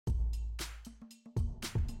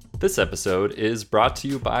This episode is brought to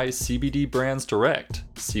you by CBD Brands Direct.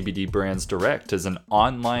 CBD Brands Direct is an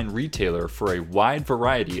online retailer for a wide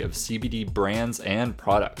variety of CBD brands and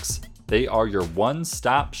products. They are your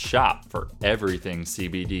one-stop shop for everything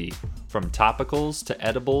CBD. From topicals to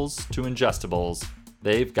edibles to ingestibles,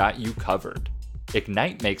 they've got you covered.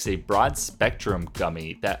 Ignite makes a broad spectrum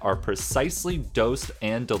gummy that are precisely dosed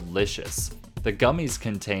and delicious. The gummies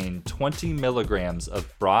contain 20 milligrams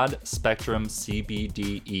of broad spectrum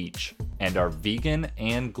CBD each and are vegan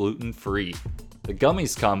and gluten-free. The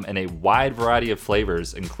gummies come in a wide variety of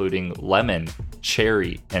flavors including lemon,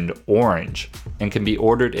 cherry, and orange, and can be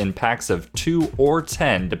ordered in packs of 2 or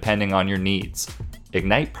 10 depending on your needs.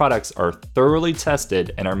 Ignite products are thoroughly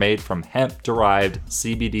tested and are made from hemp-derived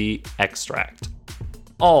CBD extract.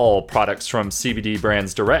 All products from CBD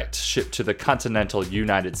Brands Direct ship to the continental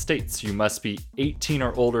United States. You must be 18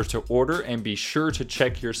 or older to order and be sure to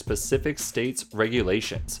check your specific state's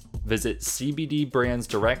regulations. Visit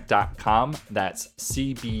cbdbrandsdirect.com, that's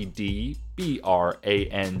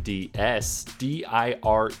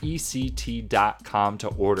cbdbrandsdirect.com to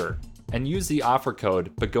order. And use the offer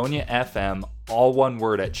code BEGONIAFM, all one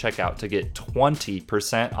word at checkout to get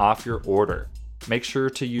 20% off your order. Make sure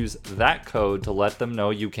to use that code to let them know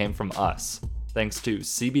you came from us. Thanks to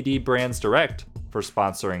CBD Brands Direct for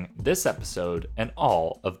sponsoring this episode and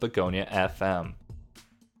all of Begonia FM.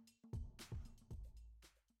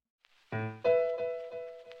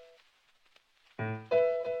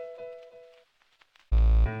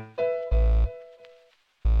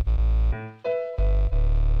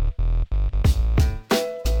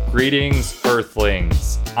 Greetings,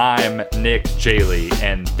 Earthlings. I'm Nick Jaley,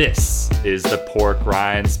 and this is the Pork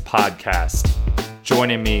Rinds Podcast.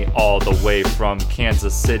 Joining me all the way from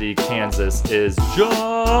Kansas City, Kansas, is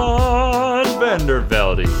John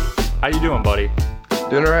Vandervelde. How you doing, buddy?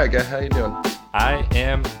 Doing all right, guy. How you doing? I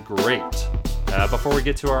am great. Before we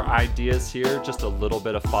get to our ideas here, just a little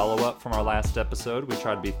bit of follow-up from our last episode. We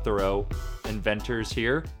try to be thorough inventors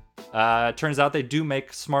here. Turns out they do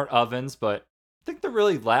make smart ovens, but I think they're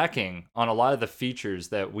really lacking on a lot of the features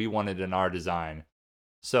that we wanted in our design.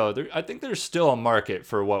 So I think there's still a market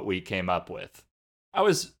for what we came up with. I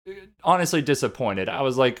was honestly disappointed. I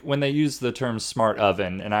was like, when they used the term smart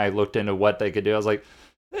oven and I looked into what they could do, I was like,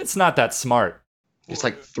 it's not that smart. It's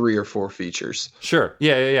like 3 or 4 features. Sure.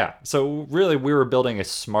 Yeah. So really, we were building a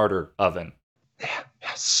smarter oven. Yeah,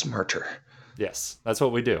 smarter. Yes, that's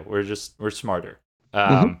what we do. We're smarter.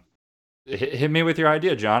 Hit me with your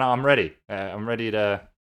idea, John. I'm ready. I'm ready to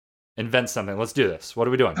invent something. Let's do this. What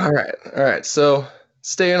are we doing? All right. So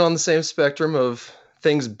staying on the same spectrum of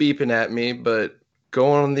things beeping at me, but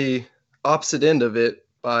going on the opposite end of it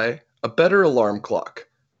by a better alarm clock.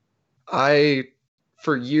 I,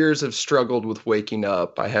 for years, have struggled with waking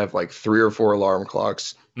up. I have like 3 or 4 alarm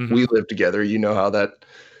clocks. Mm-hmm. We live together. You know how that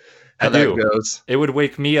goes. It would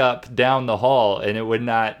wake me up down the hall, and it would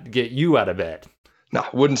not get you out of bed. No,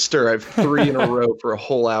 wouldn't stir. I have 3 in a row for a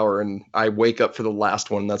whole hour, and I wake up for the last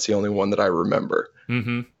one. That's the only one that I remember.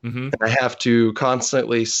 And I have to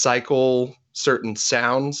constantly cycle certain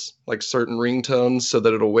sounds, like certain ringtones, so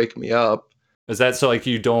that it'll wake me up. Is that so like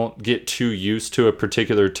you don't get too used to a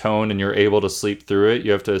particular tone and you're able to sleep through it?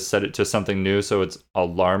 You have to set it to something new so it's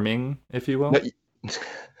alarming, if you will?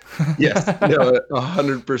 Yes, no,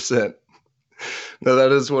 100%. No,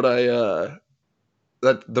 that is what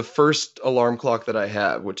that the first alarm clock that I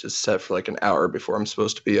have, which is set for like an hour before I'm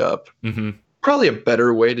supposed to be up. Probably a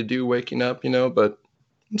better way to do waking up, but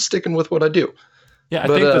I'm sticking with what I do. Yeah, I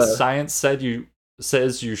think the science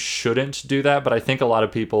says you shouldn't do that, but I think a lot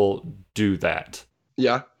of people do that.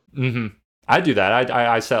 Yeah. I do that.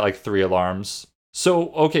 I set like 3 alarms.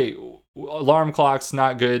 So, okay, alarm clock's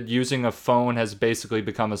not good. Using a phone has basically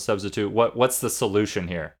become a substitute. What's the solution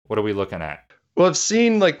here? What are we looking at? Well, I've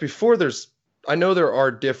seen like before I know there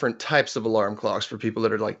are different types of alarm clocks for people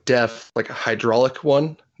that are like deaf, like a hydraulic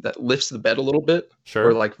one that lifts the bed a little bit. Sure.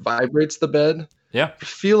 Or like vibrates the bed. Yeah. I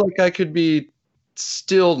feel like I could be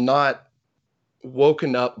still not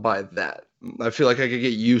woken up by that. I feel like I could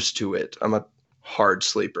get used to it. I'm a hard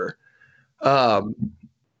sleeper. My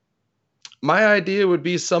idea would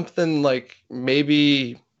be something like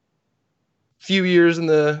maybe a few years in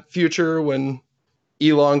the future when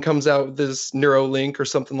Elon comes out with this Neuralink or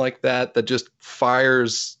something like that just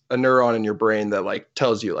fires a neuron in your brain that like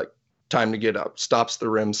tells you like time to get up, stops the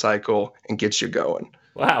REM cycle, and gets you going.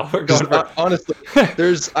 Wow, we're going for... Honestly,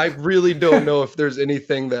 I really don't know if there's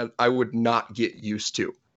anything that I would not get used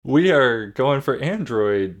to. We are going for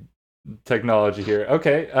Android technology here.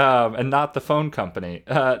 Okay, and not the phone company.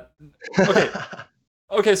 Okay,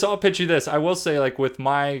 Okay, so I'll pitch you this. I will say, like, with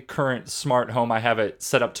my current smart home, I have it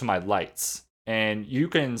set up to my lights. And you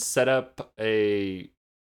can set up a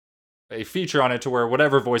feature on it to where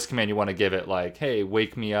whatever voice command you want to give it, like, hey,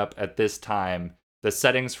 wake me up at this time. The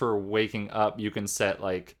settings for waking up, you can set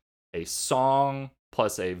like a song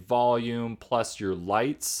plus a volume plus your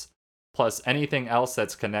lights plus anything else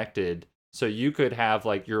that's connected. So you could have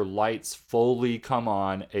like your lights fully come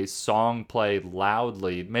on, a song play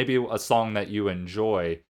loudly, maybe a song that you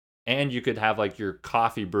enjoy, and you could have like your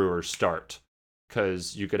coffee brewer start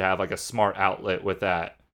because you could have like a smart outlet with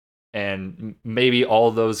that. And maybe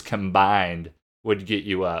all those combined would get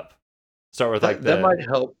you up. Start with like That might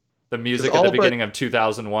help. the music at the beginning of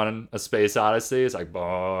 2001 A Space Odyssey is like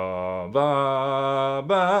ba ba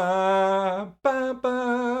ba ba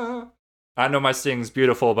ba. I know my sing's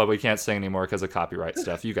beautiful, but we can't sing anymore because of copyright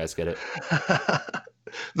stuff. You guys get it.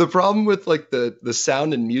 The problem with like the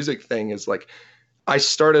sound and music thing is like I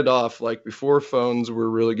started off like before phones were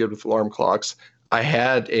really good with alarm clocks. I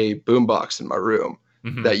had a boombox in my room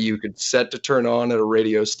that you could set to turn on at a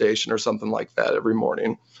radio station or something like that every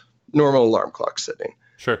morning. Normal alarm clock setting.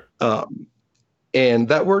 Sure. And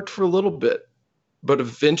that worked for a little bit, but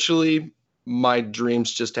eventually my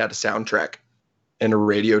dreams just had a soundtrack and a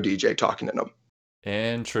radio DJ talking in them.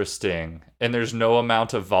 Interesting. And there's no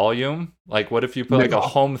amount of volume? Like, what if you put like a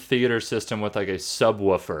home theater system with like a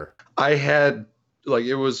subwoofer? I had like,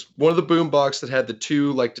 it was one of the boombox that had the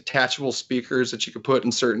two like detachable speakers that you could put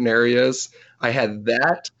in certain areas. I had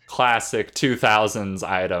that. Classic 2000s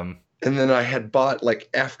item. And then I had bought like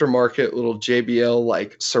aftermarket little JBL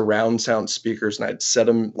like surround sound speakers, and I'd set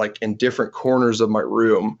them like in different corners of my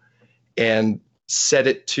room and set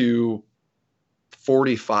it to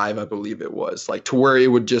 45, I believe it was, like to where it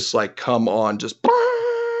would just like come on just.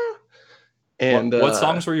 And what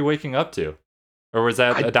songs were you waking up to? Or was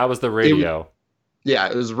that was the radio?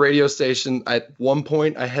 It was a radio station. At one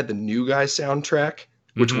point I had the New Guy soundtrack,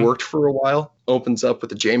 which worked for a while. Opens up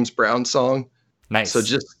with a James Brown song. Nice. So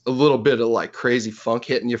just a little bit of like crazy funk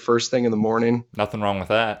hitting you first thing in the morning. Nothing wrong with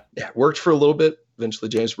that. Yeah, worked for a little bit. Eventually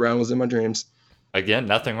James Brown was in my dreams. Again,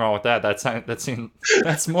 nothing wrong with that.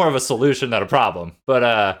 That's more of a solution than a problem.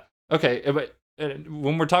 But okay, but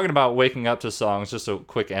when we're talking about waking up to songs, just a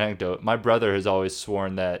quick anecdote. My brother has always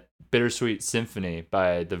sworn that Bittersweet Symphony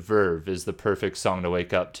by The Verve is the perfect song to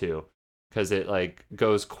wake up to, because it like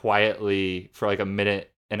goes quietly for like a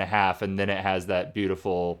minute and a half, and then it has that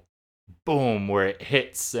beautiful boom where it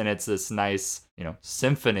hits, and it's this nice,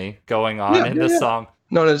 symphony going on in the song.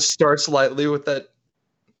 No, it starts lightly with that.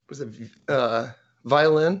 Was it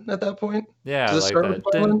violin at that point? Yeah, like that.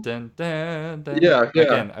 Dun, dun, dun, dun. Yeah.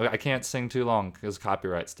 Again, I can't sing too long because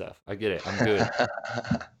copyright stuff. I get it. I'm good.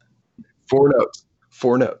 4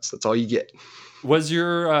 notes. That's all you get. Was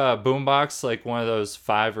your boombox like one of those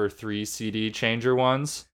 5 or 3 CD changer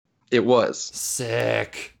ones? It was.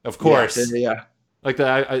 Sick. Of course. Yeah. Like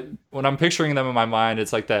that. When I'm picturing them in my mind,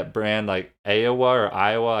 it's like that brand, like Iowa,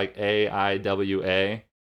 like AIWA.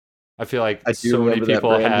 I feel like so many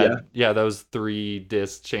people had those 3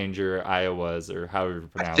 disc changer Iowas, or however you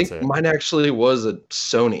pronounce it. I think mine actually was a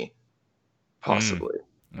Sony, possibly.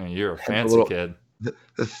 You're a fancy kid.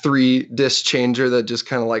 The 3 disc changer that just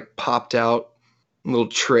kind of like popped out, a little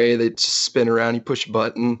tray that just spin around. You push a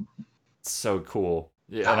button. It's so cool.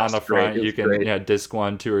 Yeah, and on the front you can disc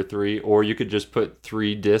 1, 2, or 3, or you could just put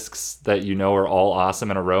 3 discs that are all awesome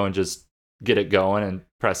in a row and just get it going and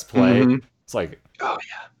press play. It's like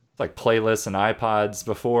like playlists and iPods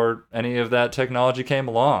before any of that technology came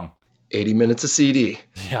along. 80 minutes a CD.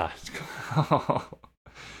 Yeah.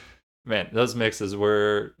 Man, those mixes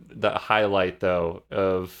were the highlight, though,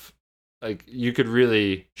 of like you could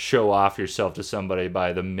really show off yourself to somebody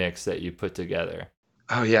by the mix that you put together.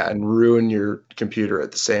 Oh yeah, and ruin your computer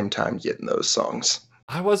at the same time getting those songs.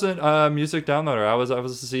 I wasn't a music downloader. I was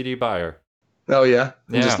a CD buyer. Oh yeah?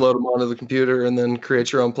 You just load them onto the computer and then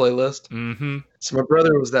create your own playlist? Mm-hmm. So my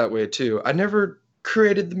brother was that way too. I never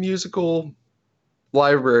created the musical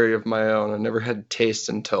library of my own. I never had taste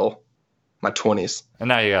until my 20s. And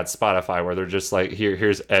now you got Spotify where they're just like,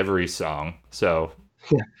 here's every song. So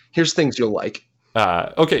yeah, here's things you'll like.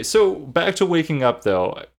 Okay, so back to waking up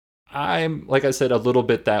though. I'm, like I said, a little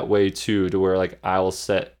bit that way too, to where like I'll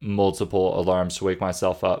set multiple alarms to wake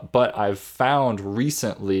myself up. But I've found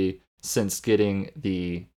recently, since getting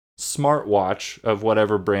the smartwatch of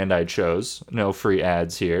whatever brand I chose, no free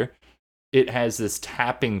ads here, it has this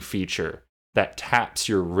tapping feature that taps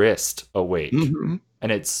your wrist awake.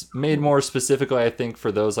 And it's made more specifically, I think,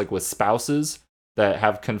 for those like with spouses that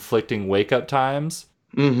have conflicting wake up times.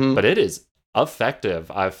 But it is effective,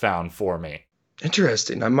 I've found, for me.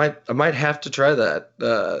 Interesting. I might have to try that.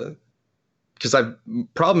 Because I've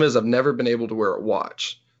problem is I've never been able to wear a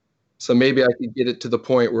watch. So maybe I could get it to the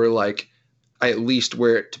point where like I at least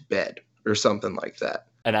wear it to bed or something like that.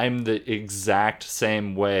 And I'm the exact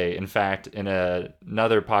same way. In fact, in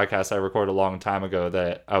another podcast I recorded a long time ago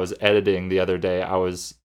that I was editing the other day, I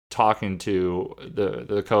was talking to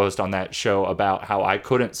the co-host on that show about how I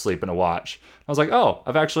couldn't sleep in a watch. I was like, oh,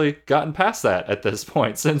 I've actually gotten past that at this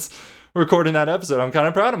point since recording that episode. I'm kind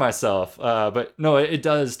of proud of myself. But no, it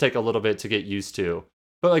does take a little bit to get used to.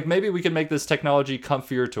 But like maybe we can make this technology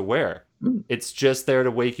comfier to wear. It's just there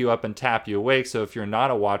to wake you up and tap you awake. So if you're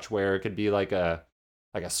not a watch wearer, it could be like a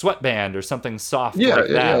sweatband or something soft Yeah, like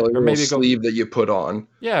yeah, yeah, that. like a Or little maybe sleeve that you put on,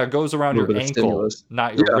 yeah, it goes a around little your bit of ankle, stimulus.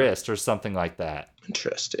 not your Yeah, wrist or something like that.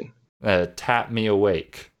 interesting. Tap me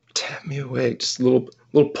awake. Tap me awake, just a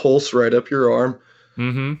little pulse right up your arm.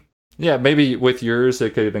 Mm-hmm. Yeah, maybe with yours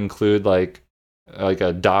it could include like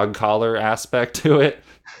a dog collar aspect to it.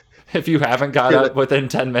 If you haven't got Feel up within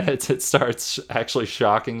 10 minutes, it starts actually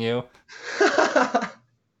shocking you. it.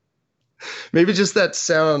 Maybe just that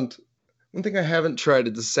sound. One thing I haven't tried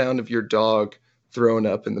is the sound of your dog throwing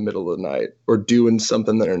up in the middle of the night or doing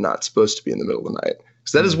something that are not supposed to be in the middle of the night.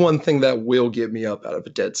 Because that is one thing that will get me up out of a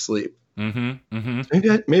dead sleep. Mm-hmm.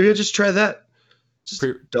 Mm-hmm. Maybe I just try that. Just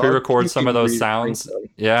dog Pre-record some of puking those sounds. ringtone.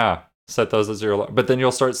 Yeah. Set those as your alarm. But then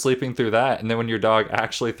you'll start sleeping through that. And then when your dog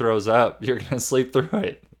actually throws up, you're going to sleep through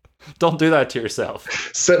it. Don't do that to yourself.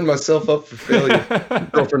 Setting myself up for failure.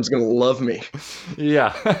 Girlfriend's gonna love me.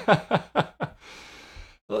 Yeah.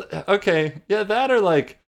 Okay. Yeah, that or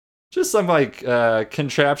like just some like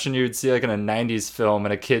contraption you'd see like in a 90s film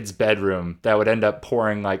in a kid's bedroom that would end up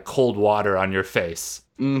pouring like cold water on your face.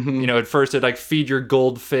 Mm-hmm. You know, at first it'd like feed your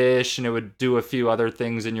goldfish and it would do a few other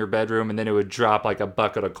things in your bedroom and then it would drop like a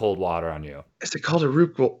bucket of cold water on you. Is it called a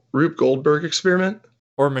Rube Goldberg experiment?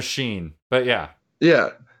 Or machine. But yeah,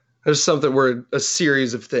 Yeah. There's something where a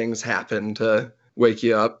series of things happen to wake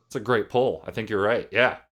you up. it's a great pull. I think you're right.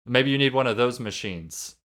 Yeah. Maybe you need one of those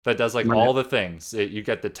machines that does like Right. all the things. You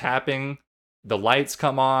get the tapping, the lights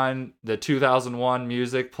come on, the 2001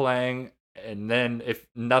 music playing, and then if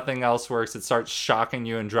nothing else works, it starts shocking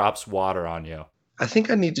you and drops water on you. I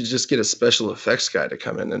think I need to just get a special effects guy to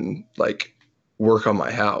come in and like work on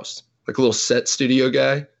my house. Like a little set studio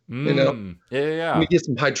guy, you know? Yeah, Let yeah. me get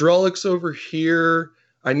some hydraulics over here.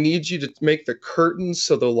 I need you to make the curtains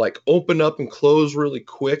so they'll like open up and close really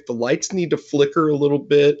quick. The lights need to flicker a little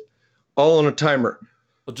bit, all on a timer.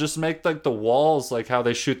 Well, just make like the walls like how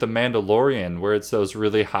they shoot the Mandalorian, where it's those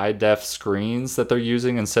really high def screens that they're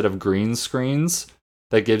using instead of green screens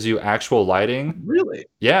that gives you actual lighting. Really?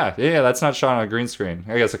 Yeah, that's not shot on a green screen.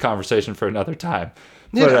 I guess a conversation for another time.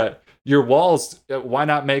 Yeah. But your walls, why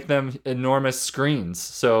not make them enormous screens?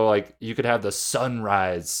 So like you could have the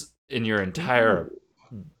sunrise in your entire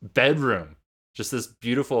bedroom. Just this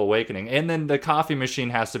beautiful awakening. And then the coffee machine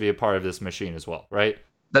has to be a part of this machine as well, right?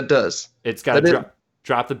 That does. It's got That is- to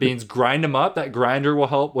drop the beans, grind them up. That grinder will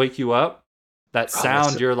help wake you up. That sound,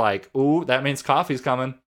 that's- you're like, ooh, that means coffee's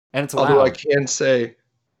coming. And it's Although I loud. can say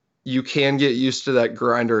you can get used to that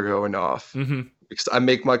grinder going off. Hmm. Because I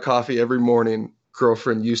make my coffee every morning.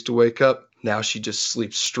 Girlfriend used to wake up. Now she just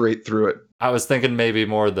sleeps straight through it. I was thinking maybe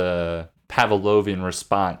more the Pavlovian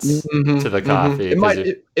response Mhm, to the mhm. coffee. It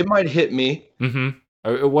might hit me.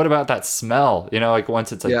 What about that smell? You know, like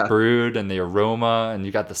once it's like Yeah. brewed and the aroma and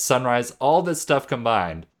you got the sunrise, all this stuff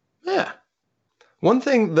combined. Yeah. One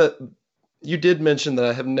thing that you did mention that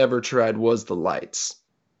I have never tried was the lights.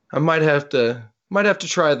 I might have to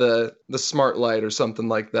try the smart light or something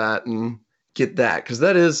like that and get that because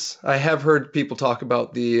that is I have heard people talk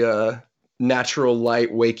about the natural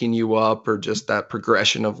light waking you up or just that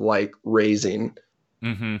progression of light raising.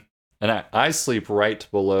 Hmm. And I sleep right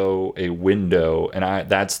below a window, and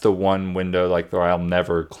that's the one window like where I'll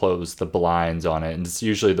never close the blinds on it. And it's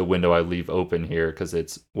usually the window I leave open here because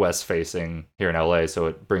it's west facing here in LA, so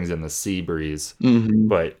it brings in the sea breeze. Mm-hmm.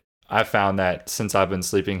 But I found that since I've been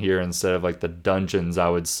sleeping here instead of like the dungeons I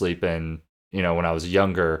would sleep in, you know, when I was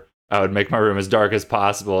younger, I would make my room as dark as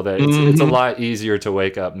possible. That it's a lot easier to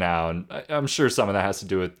wake up now. And I'm sure some of that has to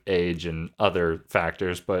do with age and other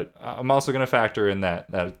factors, but I'm also going to factor in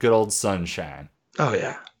that good old sunshine. Oh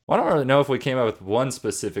yeah. Well, I don't really know if we came up with one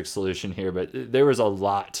specific solution here, but there was a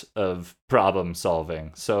lot of problem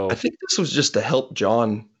solving. So, I think this was just a help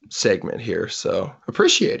John segment here, so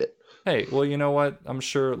appreciate it. hey, well, you know what? I'm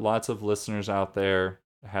sure lots of listeners out there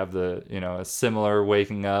have a similar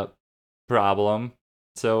waking up problem.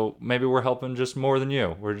 So maybe we're helping just more than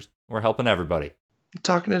you. We're helping everybody.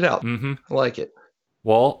 Talking it out. Mm-hmm. I like it.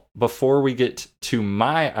 Well, before we get to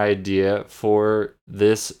my idea for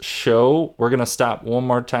this show, we're going to stop one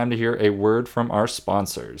more time to hear a word from our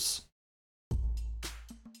sponsors.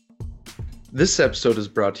 This episode is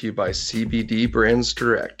brought to you by CBD Brands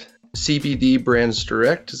Direct. CBD Brands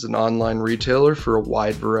Direct is an online retailer for a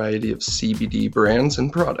wide variety of CBD brands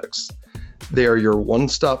and products. They are your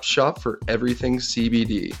one-stop shop for everything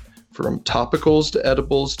CBD. From topicals to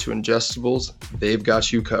edibles to ingestibles, they've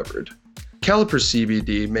got you covered. Caliper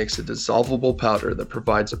CBD makes a dissolvable powder that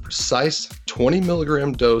provides a precise 20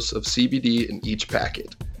 milligram dose of CBD in each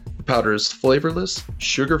packet. The powder is flavorless,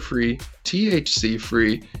 sugar-free,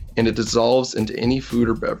 THC-free, and it dissolves into any food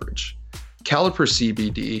or beverage. Caliper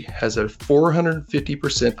CBD has a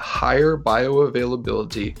 450% higher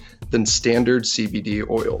bioavailability than standard CBD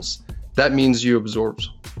oils. That means you absorb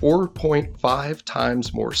 4.5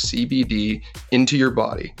 times more CBD into your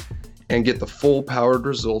body and get the full powered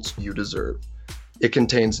results you deserve. It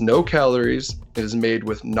contains no calories and is made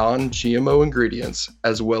with non-GMO ingredients,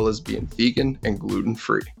 as well as being vegan and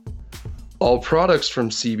gluten-free. All products from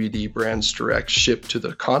CBD Brands Direct ship to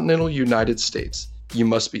the continental United States. You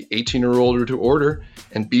must be 18 or older to order,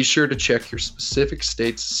 and be sure to check your specific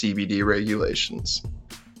state's CBD regulations.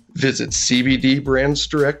 Visit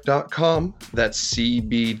cbdbrandsdirect.com. That's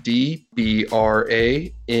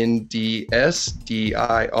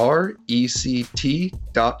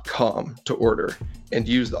cbdbrandsdirect.com to order, and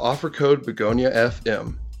use the offer code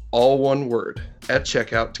BegoniaFM, all one word, at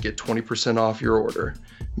checkout to get 20% off your order.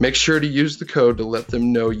 Make sure to use the code to let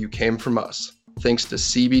them know you came from us. Thanks to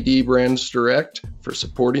CBD Brands Direct for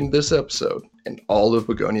supporting this episode and all of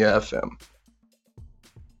Begonia FM.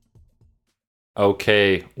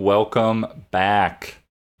 Okay, welcome back.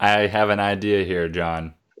 I have an idea here,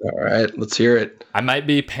 John. All right, let's hear it. I might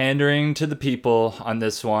be pandering to the people on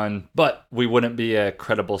this one, but we wouldn't be a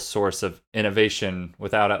credible source of innovation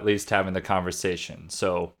without at least having the conversation.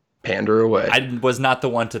 So, pander away. I was not the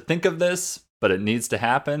one to think of this, but it needs to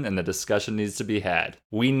happen and the discussion needs to be had.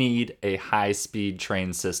 We need a high-speed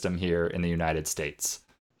train system here in the United States.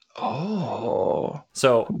 Oh.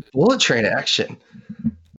 So, bullet train action.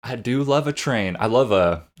 I do love a train. I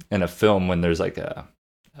love in a film when there's like a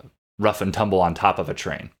rough and tumble on top of a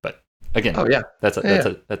train. But again, that's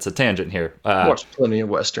a tangent here. Watch plenty of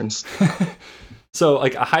westerns. So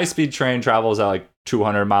like a high-speed train travels at like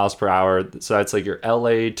 200 miles per hour. So that's like your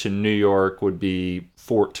LA to New York would be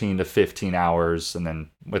 14 to 15 hours, and then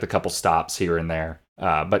with a couple stops here and there.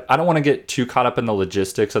 But I don't want to get too caught up in the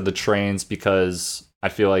logistics of the trains, because I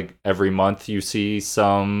feel like every month you see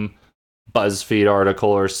some BuzzFeed article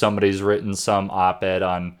or somebody's written some op-ed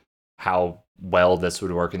on how well this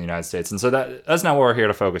would work in the United States. And so that's not what we're here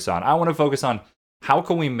to focus on. I want to focus on how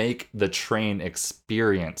can we make the train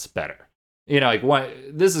experience better? You know, like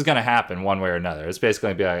this is going to happen one way or another. It's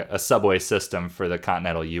basically going to be a subway system for the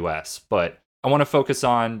continental US. But I want to focus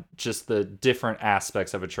on just the different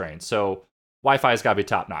aspects of a train. So Wi-Fi's got to be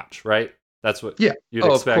top notch, right? That's what you'd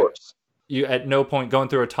expect. Of course. You at no point going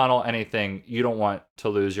through a tunnel, anything, you don't want to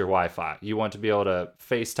lose your Wi-Fi. You want to be able to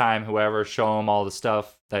FaceTime whoever, show them all the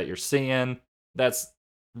stuff that you're seeing. That's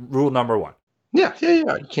rule number one. Yeah. You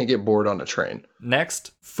can't get bored on a train.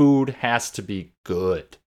 Next, food has to be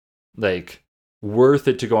good. Like, worth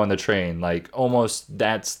it to go on the train. Like, almost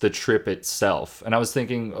that's the trip itself. And I was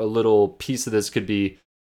thinking a little piece of this could be,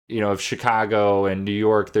 you know, if Chicago and New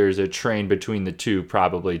York, there's a train between the two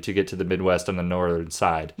probably to get to the Midwest on the northern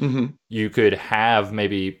side. Mm-hmm. You could have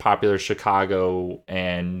maybe popular Chicago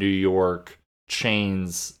and New York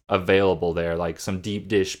chains available there, like some deep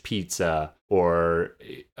dish pizza or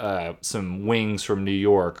some wings from New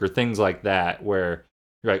York or things like that, where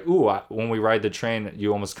you're like, ooh, when we ride the train,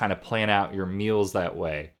 you almost kind of plan out your meals that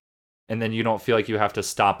way. And then you don't feel like you have to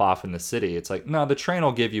stop off in the city. It's like, no, the train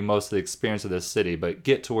will give you most of the experience of the city, but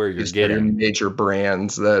get to where you're getting. Major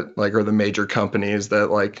brands that like are the major companies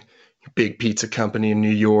that like big pizza company in New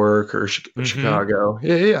York or Chicago.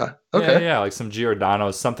 Yeah. Okay. Yeah, like some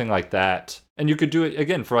Giordano's, something like that. And you could do it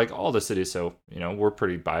again for like all the cities. So, you know, we're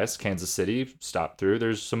pretty biased. Kansas City, stop through.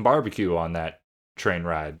 There's some barbecue on that train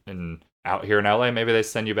ride. And out here in LA, maybe they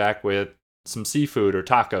send you back with some seafood or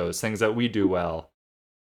tacos, things that we do well.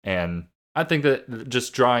 And I think that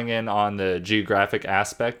just drawing in on the geographic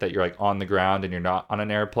aspect, that you're like on the ground and you're not on an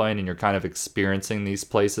airplane and you're kind of experiencing these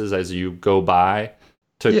places as you go by,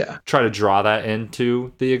 to try to draw that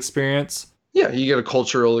into the experience. Yeah, you get a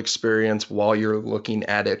cultural experience while you're looking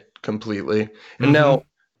at it completely. And now,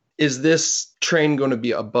 is this train going to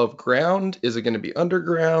be above ground? Is it going to be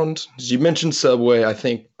underground? As you mentioned Subway, I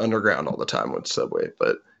think underground all the time with Subway,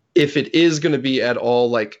 but if it is going to be at all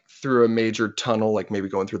like through a major tunnel, like maybe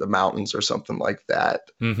going through the mountains or something like that.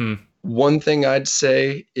 Mm-hmm. One thing I'd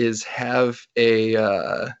say is have a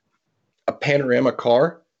panorama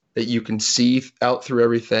car that you can see out through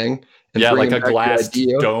everything, and Yeah, like bringing a back your glassed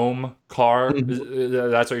idea. dome car.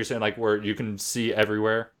 Mhm. That's what you're saying, like where you can see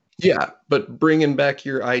everywhere. Yeah, but bringing back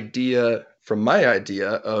your idea from my idea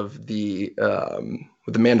of the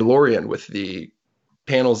with the Mandalorian with the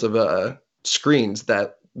panels of screens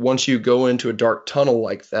that once you go into a dark tunnel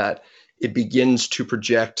like that, it begins to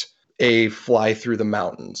project a fly through the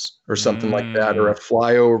mountains or something like that, or a Mm.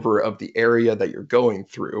 flyover of the area that you're going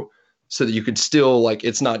through, so that you could still like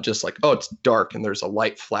it's not just like, oh, it's dark and there's a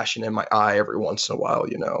light flashing in my eye every once in a while,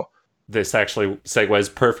 you know. This actually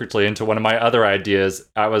segues perfectly into one of my other ideas.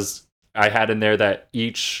 I had in there that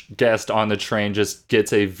each guest on the train just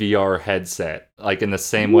gets a VR headset, like in the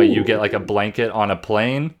same way you get like a Ooh. blanket on a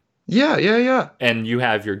plane, Yeah, yeah, yeah. and you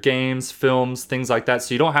have your games, films, things like that.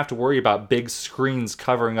 So you don't have to worry about big screens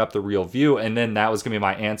covering up the real view. And then that was gonna be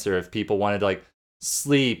my answer if people wanted to like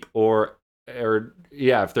sleep or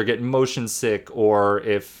yeah, if they're getting motion sick or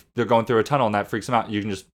if they're going through a tunnel and that freaks them out, you can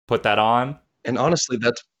just put that on. And honestly,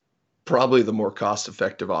 that's probably the more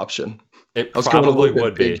cost-effective option. It I was going a probably little bit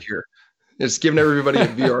would big be. here. It's giving everybody a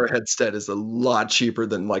VR headset is a lot cheaper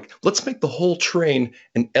than like, let's make the whole train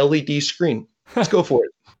an LED screen. Let's go for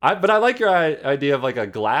it. But I like your idea of like a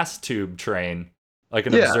glass tube train, like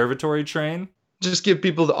an Yeah, observatory train. just give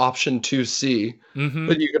people the option to see. Mm-hmm.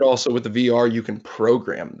 But you could also, with the VR, you can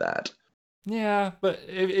program that. Yeah, but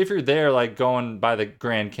if you're there, like going by the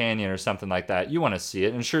Grand Canyon or something like that, you want to see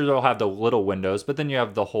it. And sure, they'll have the little windows, but then you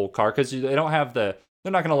have the whole car because they don't have the.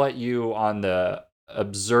 They're not going to let you on the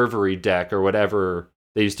observatory deck or whatever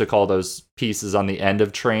they used to call those pieces on the end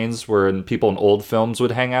of trains where people in old films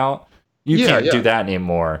would hang out. You Yeah, can't do yeah. that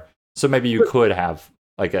anymore. So maybe you But, could have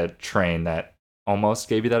like a train that almost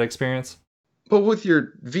gave you that experience. but with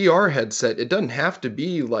your VR headset, it doesn't have to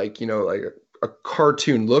be like, like a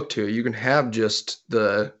cartoon look to it. You can have just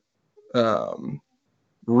the um,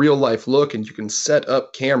 real life look, and you can set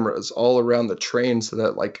up cameras all around the train so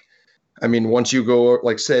that like, I mean, once you go,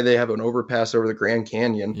 like, say they have an overpass over the Grand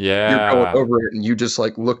Canyon, you're going Yeah, over it and you just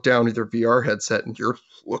like look down with your VR headset and you're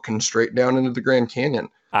looking straight down into the Grand Canyon.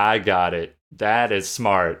 I got it. That is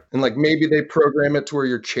smart. And like maybe they program it to where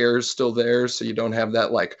your chair's still there so you don't have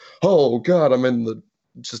that like, oh God, I'm in the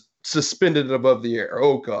just suspended above the air.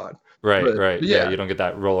 Oh God. Right, But right. Yeah, yeah, you don't get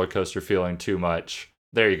that roller coaster feeling too much.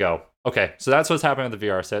 There you go. Okay, so that's what's happening with the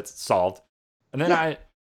VR sets. Solved. And then yeah.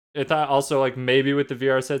 I thought also like maybe with the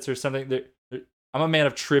VR sets or something. I'm a man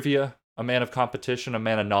of trivia, a man of competition, a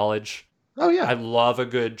man of knowledge. Oh I yeah. love a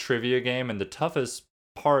good trivia game, and the toughest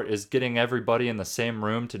part is getting everybody in the same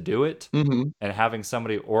room to do it Hmm. and having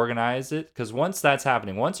somebody organize it. Because once that's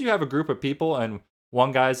happening, once you have a group of people and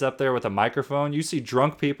one guy's up there with a microphone, you see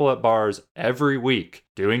drunk people at bars every week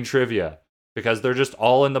doing trivia because they're just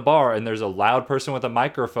all in the bar and there's a loud person with a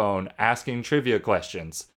microphone asking trivia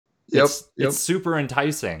questions. Yep. It's Yep. super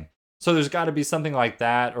enticing. So there's got to be something like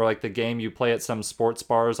that, or like the game you play at some sports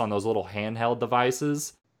bars on those little handheld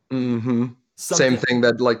devices. Hmm. Same Something, thing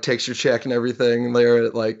that like takes your check and everything there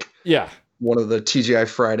at like yeah, one of the TGI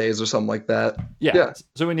Fridays or something like that. yeah. Yeah.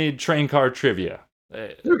 So we need train car trivia. Uh,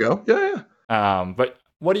 There we go. Yeah, yeah. But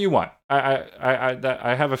what do you want?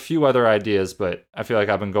 I have a few other ideas, but I feel like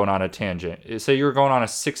I've been going on a tangent. Say you were going on a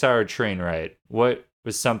 6-hour train ride. What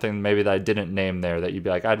was something maybe that I didn't name there that you'd be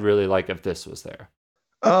like, I'd really like if this was there?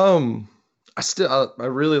 Um, I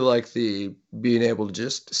really like the being able to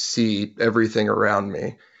just see everything around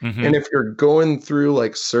me. Mm-hmm. And if you're going through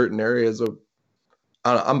like certain areas of,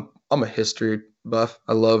 I'm a history buff.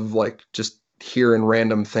 I love like just hearing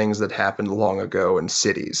random things that happened long ago in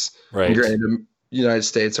cities. And Right. granted, the United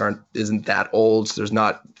States isn't that old, so there's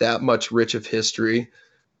not that much rich of history,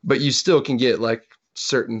 but you still can get like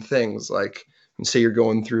certain things. Like, say you're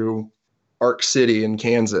going through Ark City in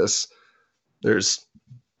Kansas. There's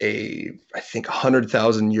I think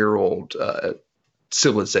 100,000-year-old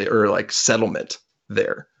civilization or like settlement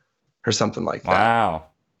there or something like that. Wow.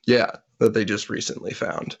 Yeah, that they just recently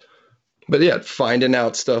found. But yeah, finding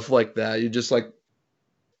out stuff like that, you just like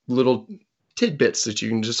little tidbits that you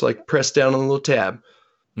can just like press down on the little tab.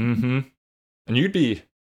 Mm-hmm. And you'd be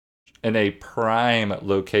in a prime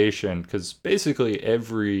location because basically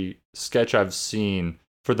every sketch I've seen,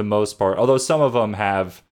 for the most part, although some of them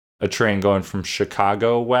have a train going from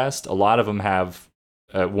Chicago west, a lot of them have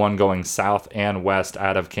one going south and west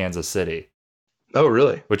out of Kansas City, Oh,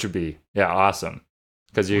 really? which would be awesome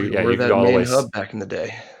because We're you could that main always hub back in the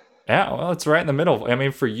day. well, it's right in the middle. I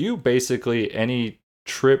mean, for you, basically any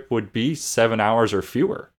trip would be 7 hours or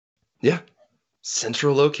fewer. Yeah.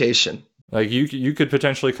 Central location. Like you could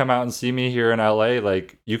potentially come out and see me here in LA.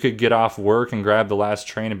 Like you could get off work and grab the last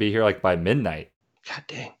train and be here like by midnight. God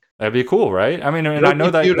dang. That'd be cool, right? I mean, and It I would know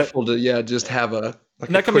be that beautiful to just have a like and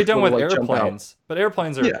a that can be quick done little with like jump out. airplanes, but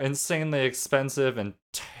airplanes are Yeah. insanely expensive and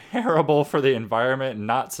terrible for the environment and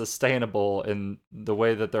not sustainable in the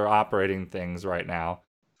way that they're operating things right now.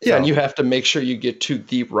 Yeah, and So, you have to make sure you get to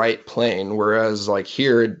the right plane, whereas like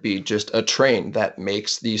here it'd be just a train that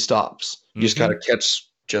makes these stops. You just hmm gotta catch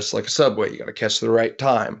just like a subway, you gotta catch the right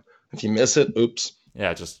time. If you miss it, oops,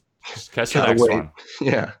 yeah, just catch the gotta next wait. one.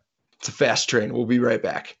 Yeah. It's a fast train. We'll be right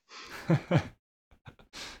back.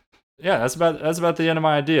 Yeah, that's about the end of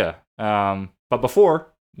my idea. But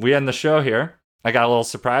before we end the show here, I got a little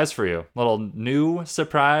surprise for you. A little new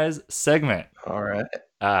surprise segment. All right.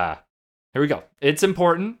 Here we go. It's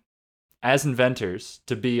important as inventors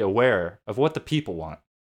to be aware of what the people want.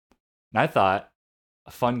 And I thought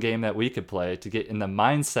a fun game that we could play to get in the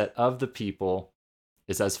mindset of the people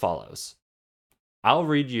is as follows. I'll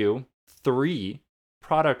read you 3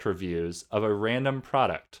 product reviews of a random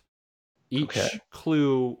product, each Okay.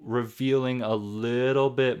 clue revealing a little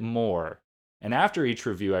bit more. And after each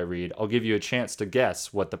review I read, I'll give you a chance to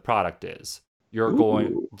guess what the product is.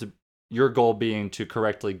 Ooh. Your goal being to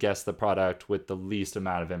correctly guess the product with the least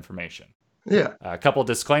amount of information. Yeah. A couple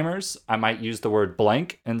disclaimers. I might use the word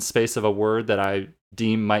blank in space of a word that I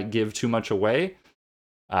deem might give too much away.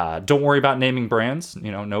 Don't worry about naming brands.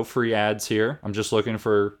 No free ads here. I'm just looking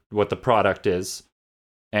for what the product is.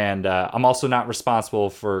 And I'm also not responsible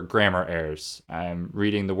for grammar errors. I'm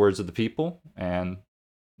reading the words of the people, and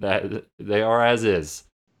that they are as is.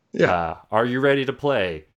 Yeah. Are you ready to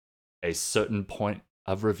play a certain point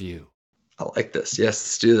of review? I like this. Yes,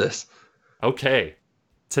 let's do this. Okay.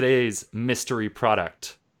 Today's mystery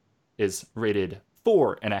product is rated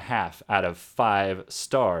 4.5 out of 5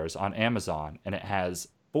 stars on Amazon, and it has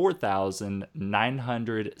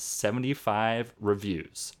 4,975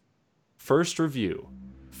 reviews. First review,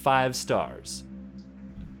 5 stars.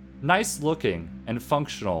 Nice looking and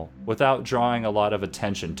functional without drawing a lot of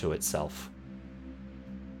attention to itself.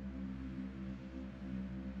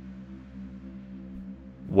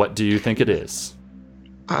 What do you think it is?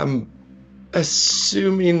 I'm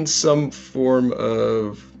assuming some form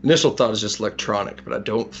of initial thought is just electronic, but I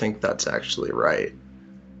don't think that's actually right.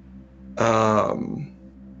 Um,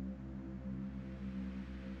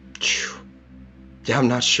 phew. Yeah, I'm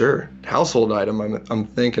not sure. Household item. I'm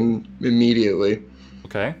thinking immediately.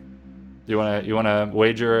 Okay. You wanna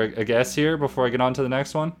wager a guess here before I get on to the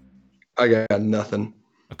next one? I got nothing.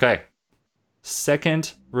 Okay.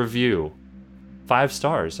 Second review. 5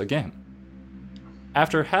 stars again.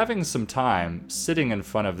 After having some time sitting in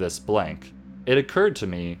front of this blank, it occurred to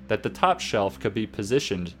me that the top shelf could be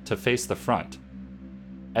positioned to face the front.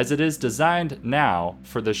 As it is designed now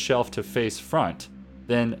for the shelf to face front,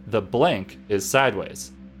 then the blank is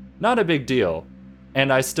sideways. Not a big deal,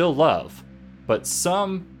 and I still love, but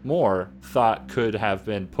some more thought could have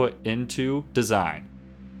been put into design.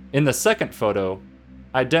 In the second photo,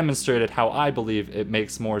 I demonstrated how I believe it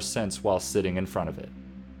makes more sense while sitting in front of it.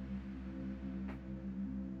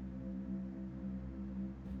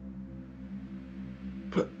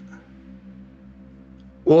 But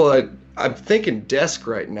well, I'm thinking desk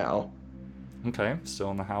right now, Okay,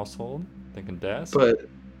 still in the household. Thinking desk. but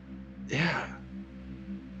yeah,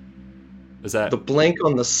 Is that the blank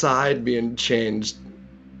on the side being changed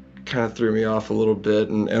kind of threw me off a little bit,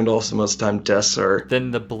 and also most of the time desks are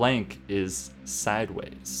then the blank is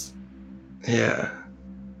sideways? yeah.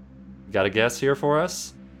 Got a guess here for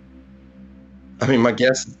us? I mean, my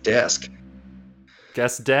guess is desk.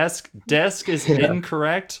 Guess desk. Desk is Yeah.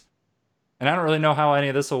 incorrect. And I don't really know how any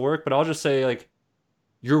of this will work, but I'll just say like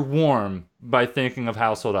you're warm by thinking of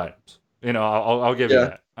household items. I'll give you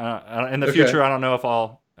Yeah. that. In the Okay. future, I don't know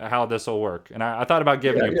how this will work. And I thought about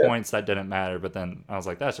giving Yeah, you yeah. points that didn't matter, but then I was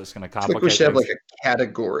like, that's just going to I think we complicate should have things. like a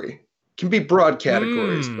category. Can be broad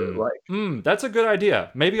categories, but like That's a good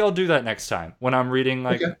idea. Maybe I'll do that next time when I'm reading.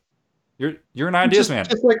 Like, okay. you're an ideas Just man.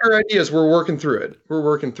 just like our ideas, we're working through it. We're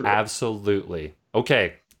working through it. Absolutely.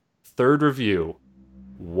 Okay. Third review.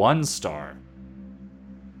 1 star.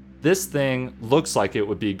 This thing looks like it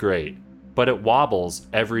would be great, but it wobbles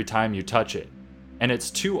every time you touch it, and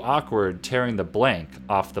it's too awkward tearing the blank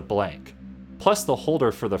off the blank. Plus, the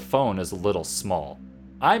holder for the phone is a little small.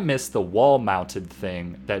 I miss the wall-mounted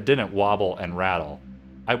thing that didn't wobble and rattle.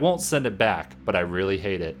 I won't send it back, but I really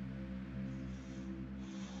hate it.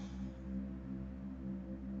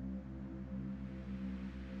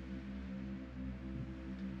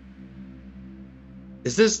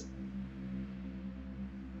 Is this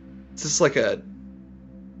like a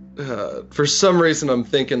For some reason, I'm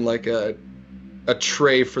thinking like a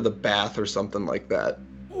tray for the bath or something like that.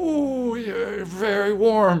 Ooh, yeah, very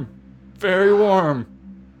warm. Very warm.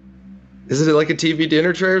 Is it like a TV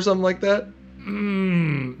dinner tray or something like that?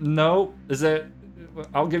 No. Is it?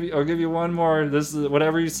 I'll give you one more. This is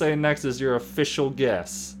whatever you say next is your official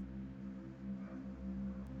guess.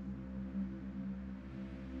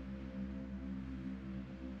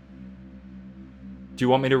 Do you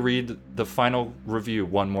want me to read the final review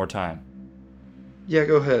one more time? Yeah,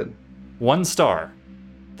 go ahead. 1 star.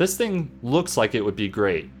 This thing looks like it would be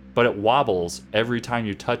great, but it wobbles every time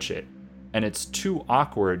you touch it, and it's too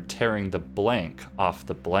awkward tearing the blank off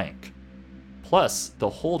the blank. Plus, the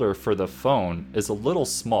holder for the phone is a little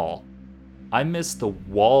small. I miss the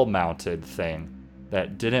wall mounted thing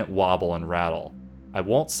that didn't wobble and rattle. I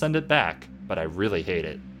won't send it back, but I really hate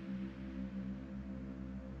it.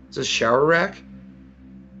 Is it a shower rack?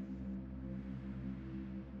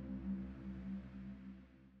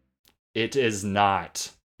 It is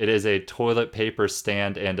not. It is a toilet paper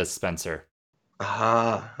stand and dispenser.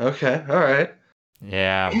 Ah, okay, all right.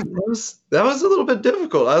 Yeah. That was a little bit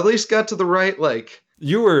difficult. I at least got to the right like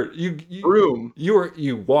You were you you room.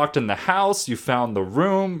 you walked in the house, you found the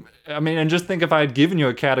room. I mean, and just think if I had given you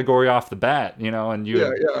a category off the bat, and you Yeah,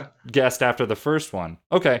 had yeah. guessed after the first one.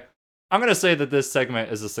 Okay. I'm going to say that this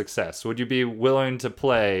segment is a success. Would you be willing to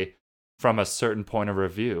play from a certain point of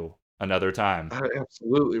review another time? I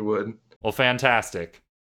absolutely would. Well, fantastic.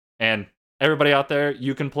 And everybody out there,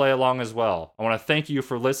 you can play along as well. I want to thank you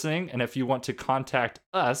for listening. And if you want to contact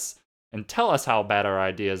us and tell us how bad our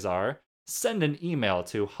ideas are, send an email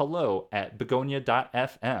to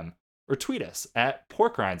hello@begonia.fm or tweet us at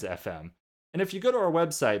porkrindsfm. And if you go to our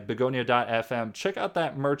website, begonia.fm, check out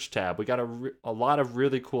that merch tab. We got a lot of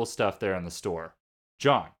really cool stuff there in the store.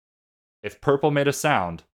 John, if purple made a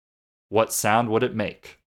sound, what sound would it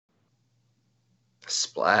make?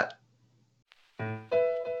 Splat.